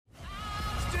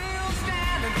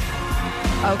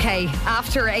Okay,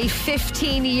 after a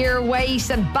 15-year wait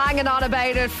and banging on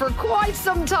about it for quite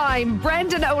some time,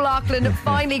 Brendan O'Loughlin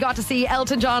finally got to see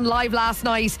Elton John live last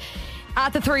night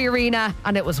at the Three Arena,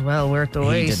 and it was well worth the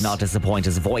wait. He did not disappoint.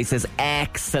 His voice is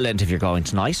excellent if you're going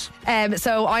tonight.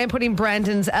 So I am putting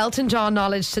Brendan's Elton John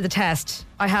knowledge to the test.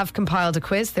 I have compiled a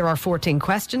quiz. There are 14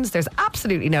 questions. There's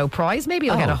absolutely no prize. Maybe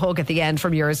you'll get a hug at the end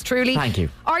from yours truly. Thank you.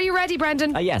 Are you ready,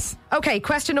 Brendan? Yes. Okay,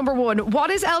 question number 1.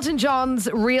 What is Elton John's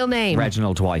real name?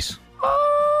 Reginald White.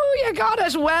 Oh, you got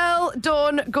it. Well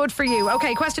done. Good for you.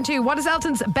 Okay, question 2. What is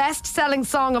Elton's best-selling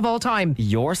song of all time?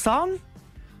 Your song?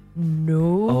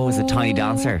 No. Oh, is it Tiny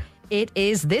Dancer? It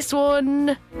is this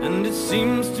one. And it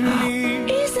seems to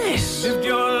me, Is it? lived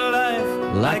your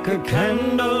life Like a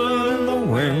candle in the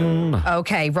wind.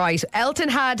 Okay, right. Elton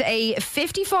had a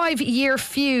 55-year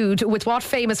feud with what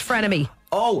famous frenemy?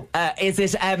 Oh, is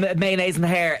it mayonnaise in the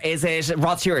hair? Is it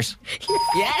Rod Stewart?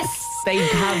 Yes! They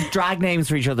have drag names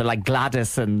for each other like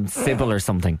Gladys and Sybil or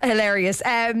something. Hilarious.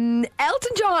 Elton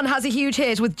John has a huge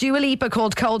hit with Dua Lipa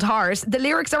called Cold Heart. The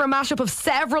lyrics are a mashup of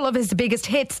several of his biggest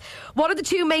hits. What are the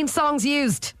 2 main songs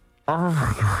used? Oh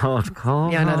my God,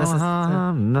 cold. Yeah, no, this is I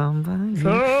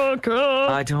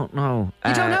don't know.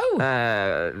 You don't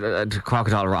know?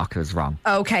 Crocodile Rock is wrong.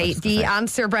 Okay, the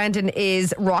answer, Brendan,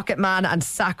 is Rocket Man and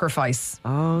Sacrifice.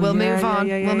 Oh, we'll yeah, move on.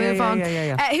 yeah, we'll move yeah, on.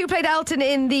 yeah. Who played Elton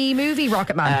in the movie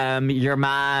Rocket Man? Your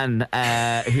man,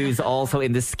 who's also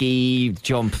in the ski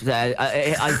jump.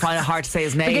 I find it hard to say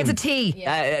his name. Begins with T.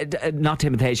 Not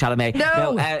Timothée Chalamet.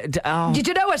 No. Did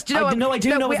you know it? No, I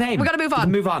do know his name. We're going to move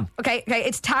on. Move on. Okay,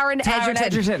 it's Taron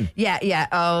Egerton. Yeah.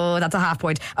 Oh, that's a half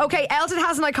point. Okay, Elton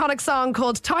has an iconic song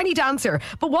called Tiny Dancer.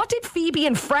 But what did Phoebe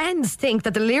and Friends think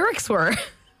that the lyrics were?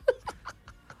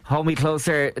 Hold me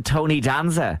closer, Tony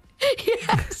Danza.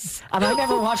 Yes. And I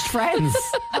never watched Friends.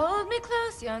 Hold me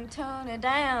close, young Tony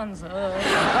Danza.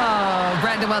 Oh,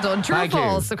 Brendan, well done. True or Thank you.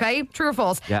 false, okay? True or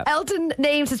false? Yeah. Elton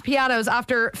names his pianos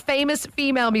after famous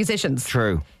female musicians.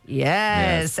 True.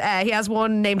 Yes. He has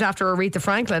one named after Aretha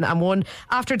Franklin and one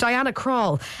after Diana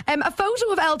Krall. A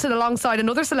photo of Elton alongside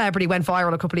another celebrity went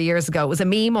viral a couple of years ago. It was a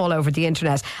meme all over the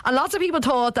internet. And lots of people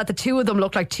thought that the two of them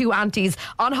looked like two aunties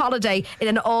on holiday in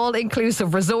an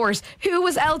all-inclusive resort. Who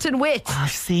was Elton with?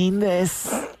 I've seen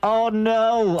this. Oh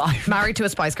no. Married to a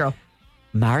Spice Girl.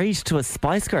 Married to a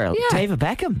Spice Girl. Yeah. David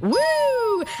Beckham.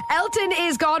 Woo! Elton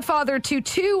is godfather to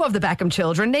 2 of the Beckham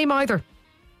children. Name either.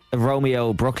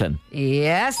 Romeo Brooklyn.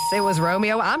 Yes, it was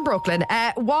Romeo and Brooklyn.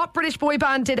 What British boy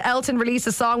band did Elton release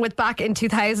a song with back in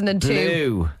 2002?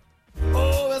 Blue.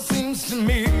 Oh, it seems to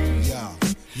me,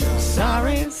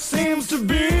 sorry seems to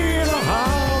be the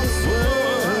house.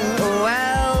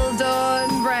 Well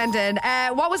done, Brendan.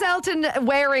 What was Elton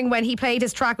wearing when he played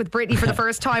his track with Britney for the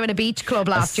first time in a beach club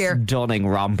last year? Stunning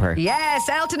romper. Yes,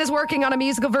 Elton is working on a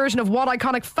musical version of what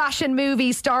iconic fashion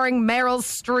movie starring Meryl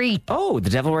Streep? Oh, The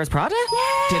Devil Wears Prada?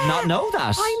 Yeah. Did not know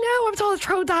that. I know, I'm told to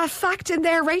throw that fact in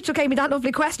there. Rachel gave me that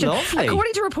lovely question. Lovely.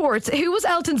 According to reports, who was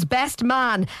Elton's best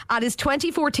man at his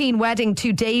 2014 wedding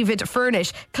to David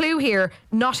Furnish? Clue here,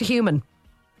 not a human.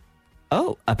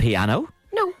 Oh, a piano?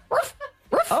 No, ruff,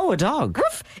 ruff. Oh, a dog.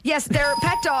 Ruff. Yes, their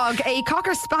pet dog, a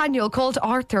Cocker Spaniel called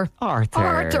Arthur.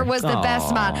 Arthur. was the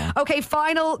best Aw. man. Okay,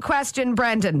 final question,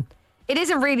 Brendan. It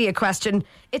isn't really a question.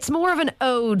 It's more of an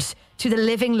ode to the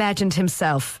living legend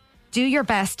himself. Do your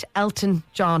best Elton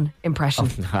John impression.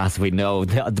 As we know,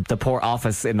 the poor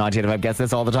office in 98FM gets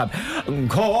this all the time.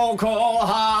 Coco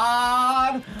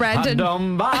hard. Brendan. And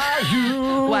done by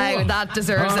you. Wow, that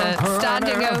deserves a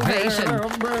standing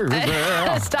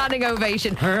ovation. Standing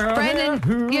ovation.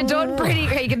 Brendan, you've done pretty...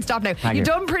 Okay, you can stop now. Thank You've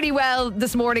you. done pretty well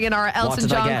this morning in our Elton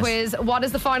did I John get? quiz. What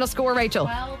is the final score, Rachel?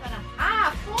 12 and a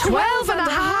half. 12 and a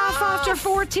half after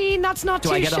 14. That's not Do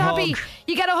too I get a shabby. hug?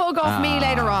 You get a hug off me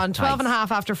later on. 12 and a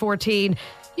half after 14.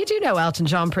 You do know Elton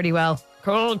John pretty well.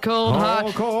 Cold heart.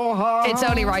 Coco hard. It's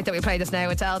only right that we play this now.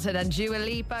 It's Elton and Dua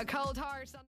Lipa, Cold Heart.